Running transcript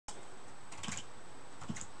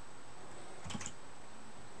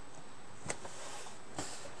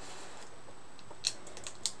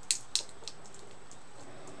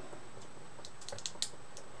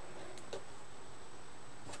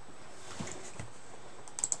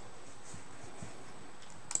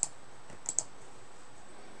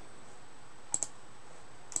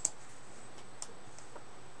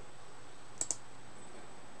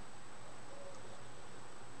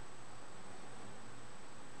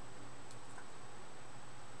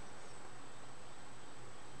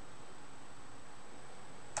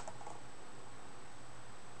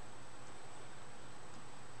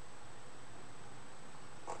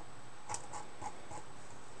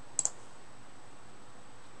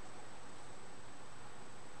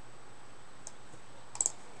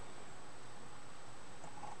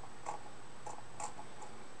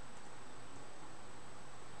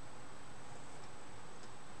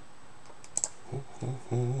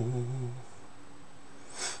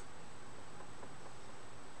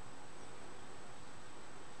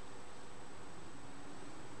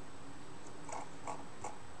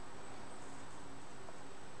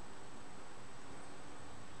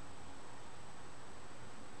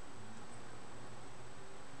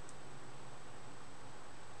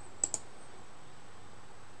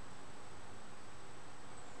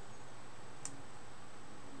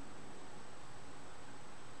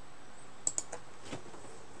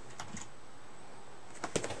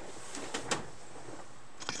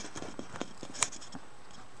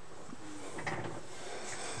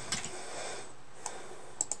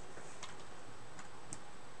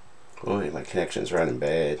like my connection's running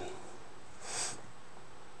bad.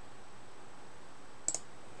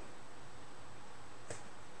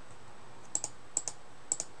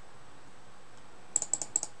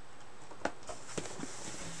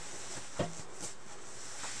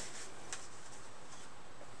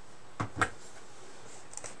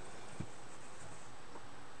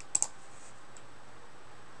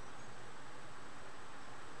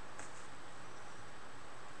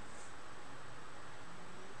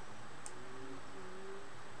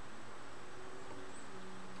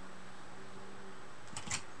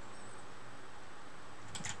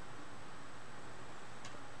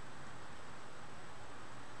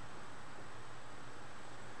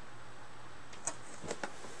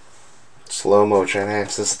 Slow-mo trying to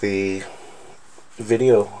access the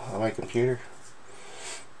video on my computer.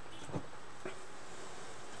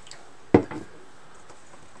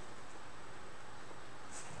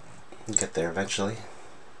 Get there eventually.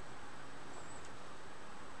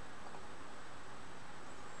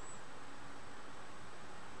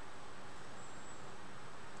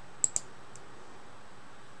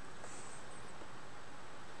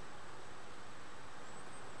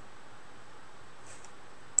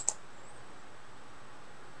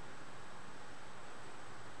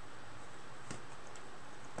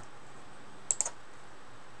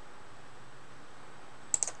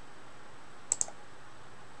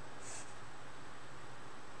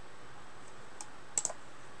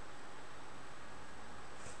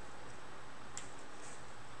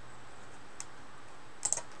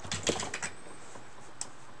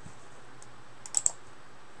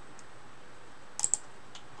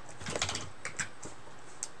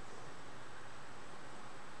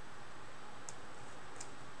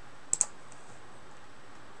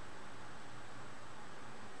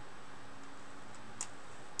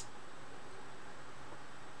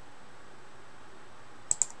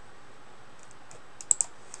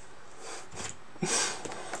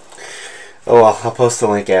 Oh well, I'll post the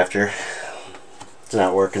link after. It's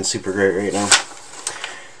not working super great right now.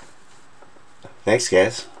 Thanks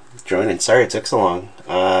guys for joining. Sorry it took so long.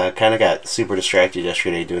 Kind of got super distracted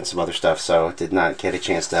yesterday doing some other stuff, so did not get a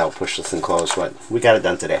chance to help push this thing close, but we got it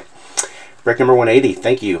done today. Break number 180,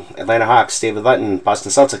 thank you. Atlanta Hawks, David Lutton.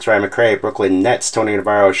 Boston Celtics, Ryan McRae. Brooklyn Nets, Tony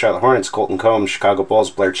Navarro. Charlotte Hornets, Colton Combs. Chicago Bulls,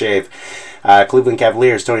 Blair Chave. Cleveland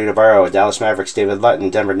Cavaliers, Tony Navarro. Dallas Mavericks, David Lutton.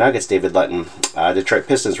 Denver Nuggets, David Lutton. Detroit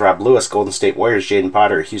Pistons, Rob Lewis. Golden State Warriors, Jaden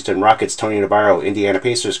Potter. Houston Rockets, Tony Navarro. Indiana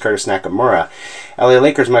Pacers, Curtis Nakamura. LA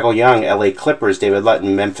Lakers, Michael Young. LA Clippers, David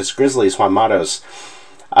Lutton. Memphis Grizzlies, Juan Matos.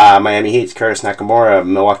 Miami Heat, Curtis Nakamura.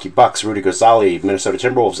 Milwaukee Bucks, Rudy Gozali. Minnesota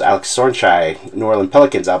Timberwolves, Alex Sornchai. New Orleans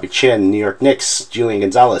Pelicans, Albie Chin. New York Knicks, Julian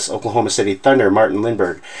Gonzalez. Oklahoma City Thunder, Martin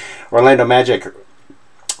Lindbergh. Orlando Magic,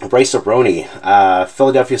 Bryce O'Brony.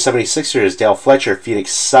 Philadelphia 76ers, Dale Fletcher.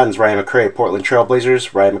 Phoenix Suns, Ryan McRae. Portland Trail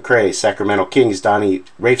Blazers, Ryan McRae. Sacramento Kings, Donnie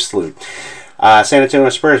Rafesloot. San Antonio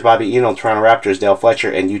Spurs, Bobby Eno. Toronto Raptors, Dale Fletcher.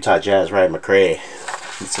 And Utah Jazz, Ryan McRae.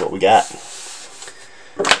 That's what we got.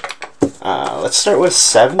 Let's start with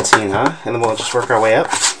 17, huh? And then we'll just work our way up.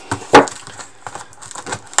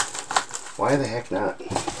 Why the heck not?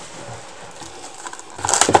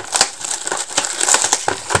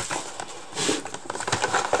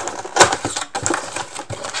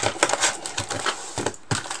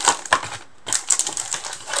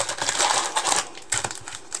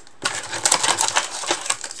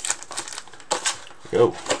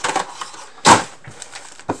 Go.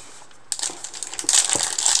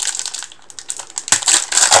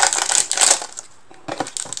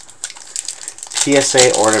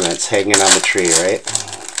 PSA ornaments hanging on the tree, right?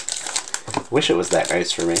 Wish it was that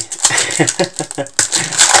nice for me.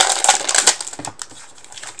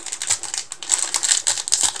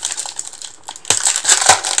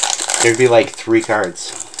 There'd be like 3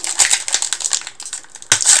 cards.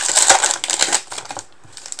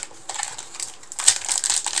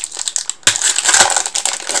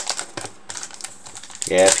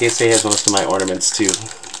 Yeah, PSA has most of my ornaments too.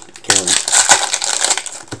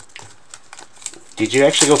 Did you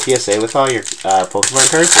actually go PSA with all your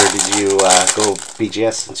Pokemon cards, or did you go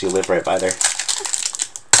BGS since you live right by there?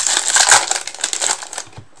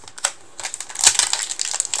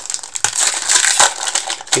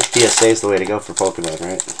 I think PSA is the way to go for Pokemon,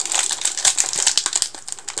 right?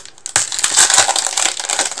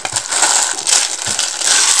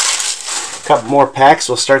 A couple more packs,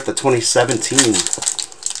 we'll start the 2017.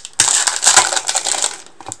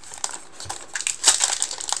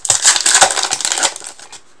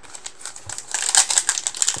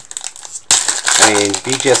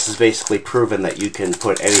 BGS has basically proven that you can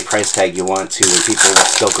put any price tag you want to and people will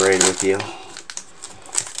still grade with you.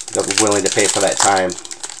 They'll be willing to pay for that time.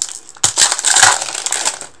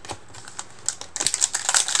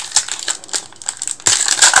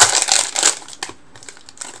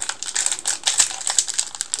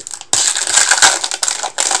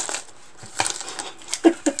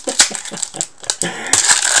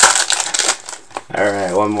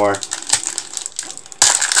 one more.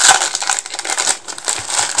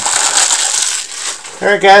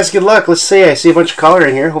 Alright guys, good luck. Let's see. I see a bunch of color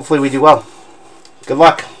in here. Hopefully we do well. Good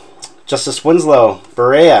luck. Justice Winslow,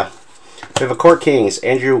 Berea. We have a Court Kings,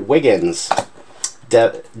 Andrew Wiggins.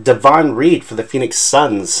 Devon Reed for the Phoenix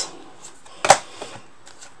Suns.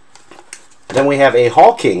 Then we have a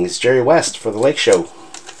Hall Kings, Jerry West for the Lake Show.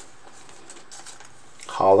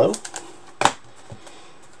 Hollow.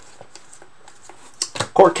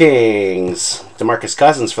 Court Kings, DeMarcus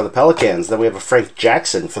Cousins for the Pelicans. Then we have a Frank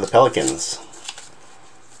Jackson for the Pelicans.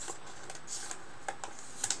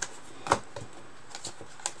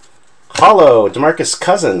 Hollow, DeMarcus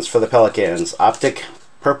Cousins for the Pelicans. Optic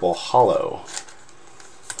Purple Hollow.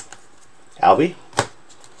 Albie.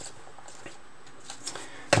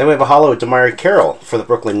 Then we have a hollow DeMar Carroll for the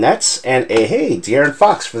Brooklyn Nets. And a, hey, De'Aaron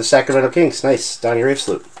Fox for the Sacramento Kings. Nice, Donnie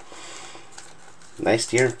Rafesloop. Nice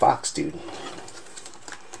De'Aaron Fox, dude.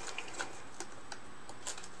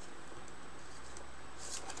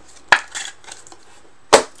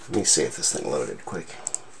 Let me see if this thing loaded quick.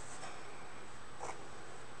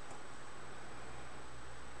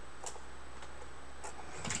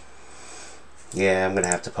 Yeah, I'm going to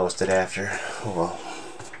have to post it after. Oh well.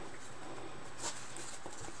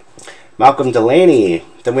 Malcolm Delaney.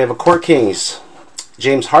 Then we have a Court Kings.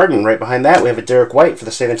 James Harden. Right behind that, we have a Derek White for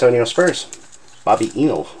the San Antonio Spurs. Bobby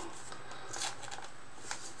Eno.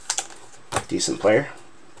 Decent player.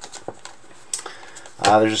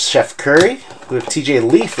 There's Chef Curry. We have TJ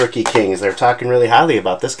Leaf, rookie Kings. They're talking really highly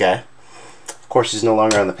about this guy. Of course, he's no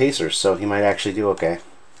longer on the Pacers, so he might actually do okay.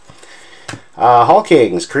 Hall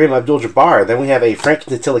Kings, Kareem Abdul-Jabbar. Then we have a Frank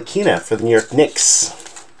Ntilikina for the New York Knicks.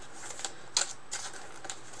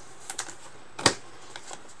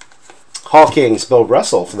 Hall Kings, Bill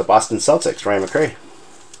Russell for the Boston Celtics. Ryan McRae.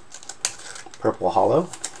 Purple Hollow.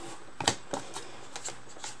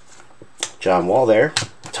 John Wall there.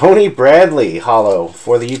 Tony Bradley Hollow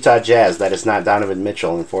for the Utah Jazz. That is not Donovan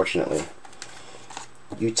Mitchell, unfortunately.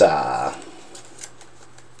 Utah.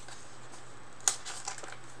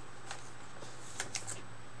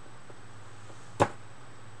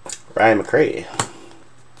 Ryan McRae.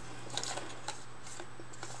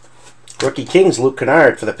 Rookie Kings, Luke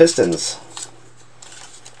Kennard for the Pistons.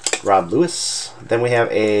 Rob Lewis. Then we have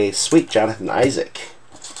a sweet Jonathan Isaac.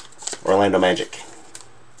 Orlando Magic.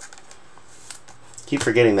 Keep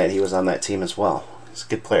forgetting that he was on that team as well. He's a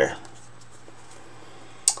good player.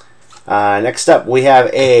 Next up, we have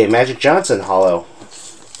a Magic Johnson hollow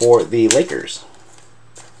for the Lakers.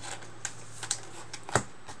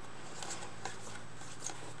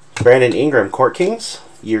 Brandon Ingram, Court Kings.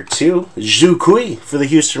 Year 2. Zhu Kui for the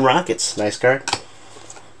Houston Rockets. Nice card.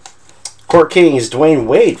 Court Kings, Dwayne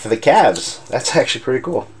Wade for the Cavs. That's actually pretty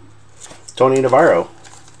cool. Tony Navarro.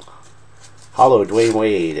 Hollow, Dwayne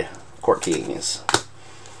Wade. Court Kings.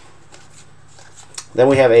 Then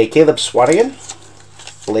we have a Caleb Swanigan,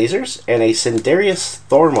 Blazers, and a Sindarius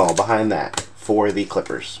Thornwell behind that for the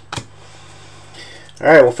Clippers.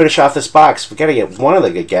 Alright, we'll finish off this box. We got to get one of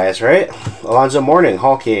the good guys, right? Alonzo Mourning,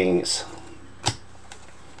 Hall Kings.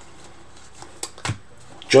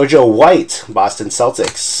 JoJo White, Boston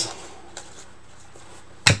Celtics.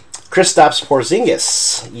 Kristaps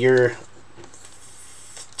Porzingis, year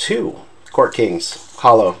 2, Court Kings.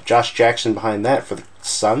 Hollow, Josh Jackson behind that for the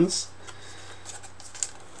Suns.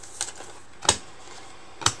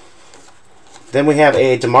 Then we have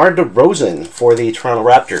a DeMar DeRozan for the Toronto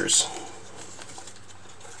Raptors.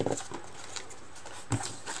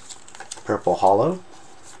 Purple Hollow.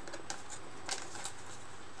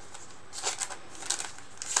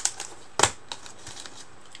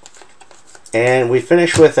 And we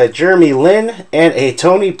finish with a Jeremy Lin and a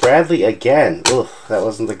Tony Bradley again. Ugh, that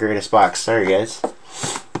wasn't the greatest box. Sorry, guys.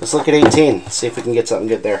 Let's look at 18. See if we can get something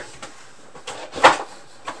good there.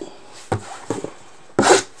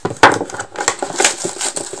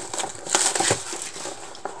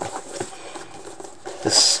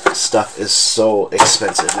 This stuff is so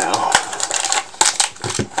expensive now.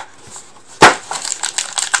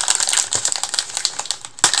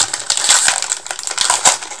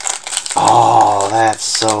 Oh, that's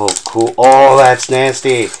so cool. Oh, that's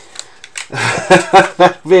nasty.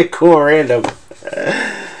 That'd be a cool random.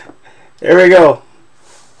 There we go.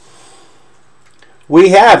 We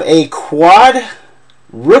have a quad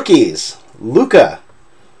rookies. Luka,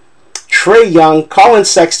 Trae Young, Colin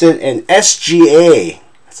Sexton, and SGA.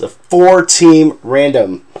 It's a 4-team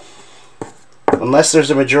random. Unless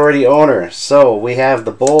there's a majority owner. So we have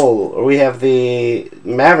the we have the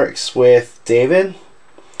Mavericks with David.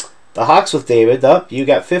 The Hawks with David. Up, you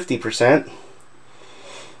got 50%.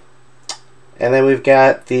 And then we've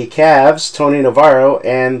got the Cavs, Tony Navarro,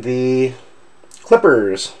 and the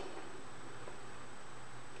Clippers,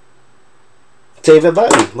 David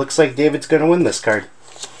Lutton. Looks like David's going to win this card.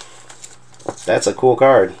 That's a cool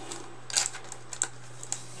card.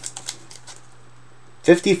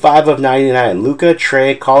 55 of 99. Luka,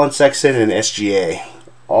 Trey, Colin Sexton, and SGA.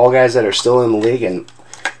 All guys that are still in the league, and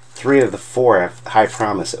 3 of the 4 have high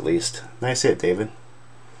promise at least. Nice hit, David.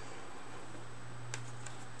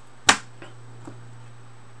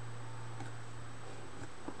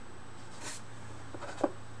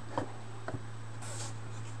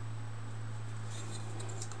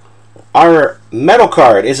 Our metal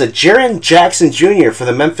card is a Jaren Jackson Jr. for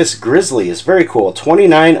the Memphis Grizzlies. Very cool.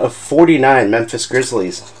 29 of 49 Memphis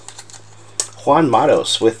Grizzlies. Juan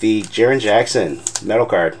Matos with the Jaren Jackson metal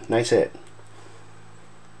card. Nice hit.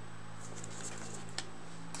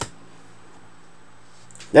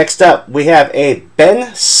 Next up, we have a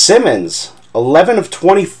Ben Simmons. 11 of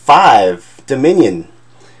 25 Dominion.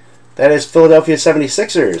 That is Philadelphia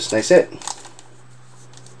 76ers. Nice hit.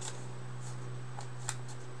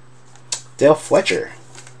 Dale Fletcher.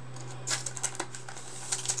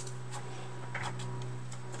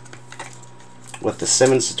 With the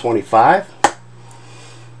Simmons to 25.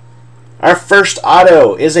 Our first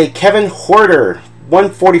auto is a Kevin Huerter.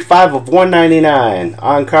 145 of 199.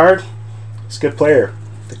 On card. He's a good player.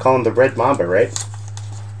 They call him the Red Mamba, right?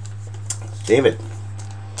 David.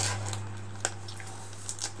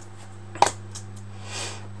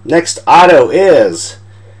 Next auto is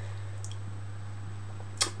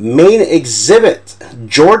Main Exhibit,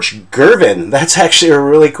 George Gervin. That's actually a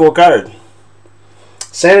really cool card.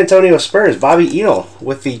 San Antonio Spurs, Bobby Eno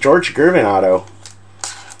with the George Gervin auto.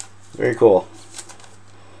 Very cool.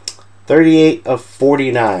 38 of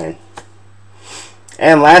 49.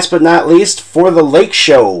 And last but not least, for the Lake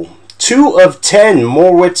Show, 2 of 10,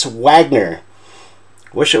 Moritz Wagner.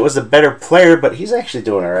 Wish it was a better player, but he's actually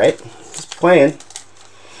doing alright. He's playing.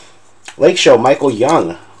 Lake Show, Michael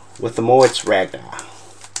Young with the Moritz Wagner.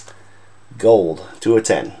 Gold, 2 of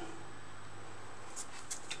 10.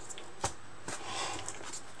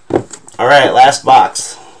 Alright, last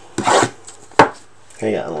box.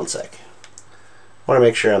 Hang on one sec. I want to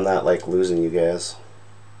make sure I'm not like losing you guys.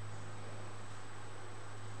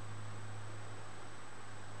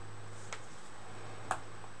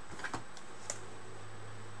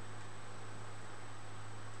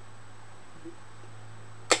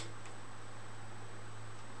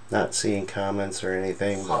 Not seeing comments or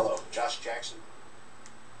anything. Hollow, Josh Jackson.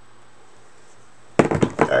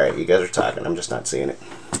 Alright, you guys are talking. I'm just not seeing it.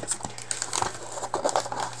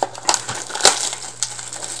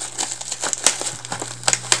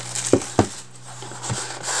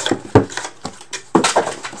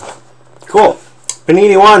 Cool.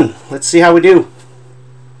 Panini 1. Let's see how we do.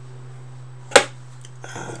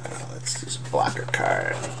 Let's do some blocker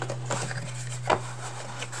card.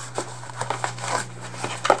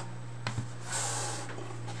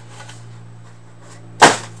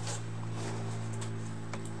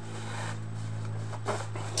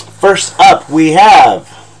 First up, we have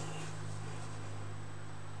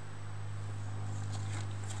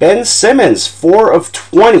Ben Simmons, 4 of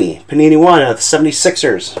 20, Panini 1 of the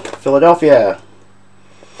 76ers, Philadelphia.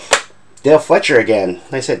 Dale Fletcher again.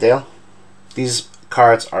 Nice hit, Dale. These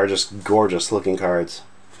cards are just gorgeous looking cards.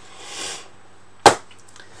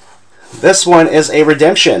 This one is a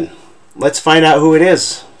redemption. Let's find out who it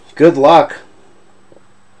is. Good luck.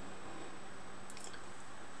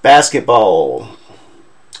 Basketball.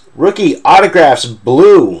 Rookie autographs,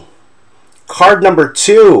 blue. Card number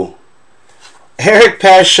 2. Eric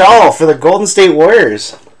Paschall for the Golden State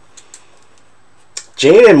Warriors.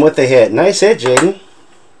 Jaden with the hit. Nice hit, Jaden.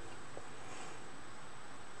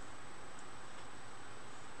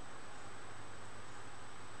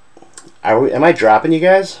 Am I dropping you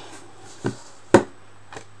guys?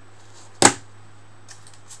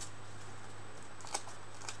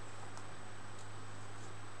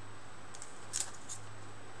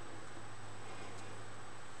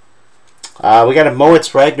 We got a Moritz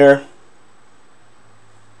Wagner.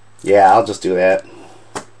 Yeah, I'll just do that.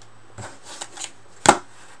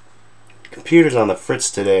 Computer's on the fritz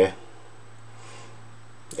today.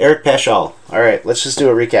 Eric Paschall. Alright, let's just do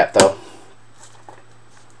a recap though.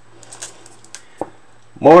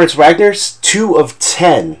 Moritz Wagner's 2 of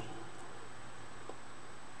 10.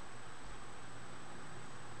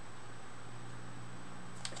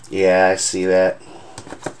 Yeah, I see that.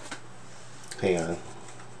 Hang on.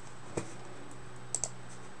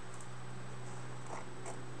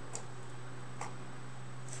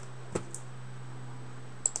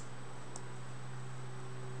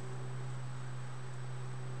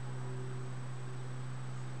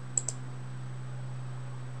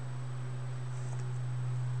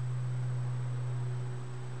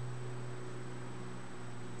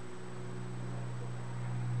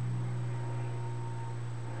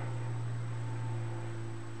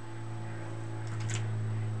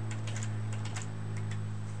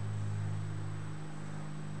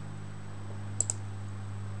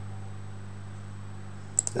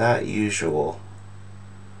 Not usual.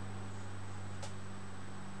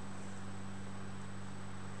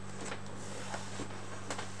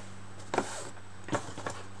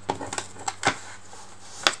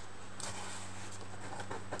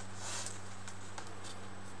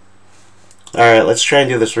 Alright, let's try and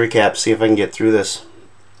do this recap, see if I can get through this.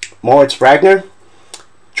 Moritz Wagner,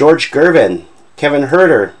 George Gervin, Kevin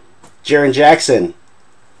Herter, Jaren Jackson,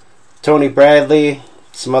 Tony Bradley,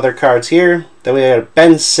 some other cards here. Then we have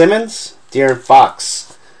Ben Simmons, De'Aaron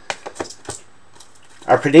Fox.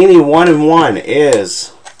 Our Panini 1-in-1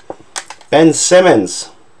 is Ben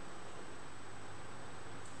Simmons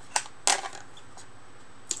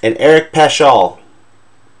and Eric Paschall.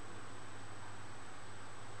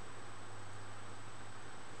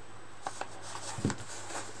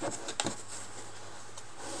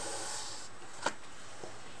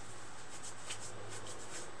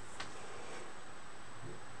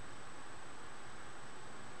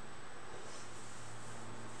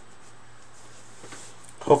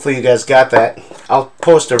 Hopefully you guys got that. I'll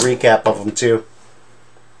post a recap of them too.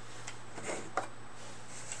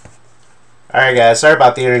 Alright guys, sorry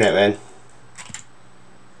about the internet, man.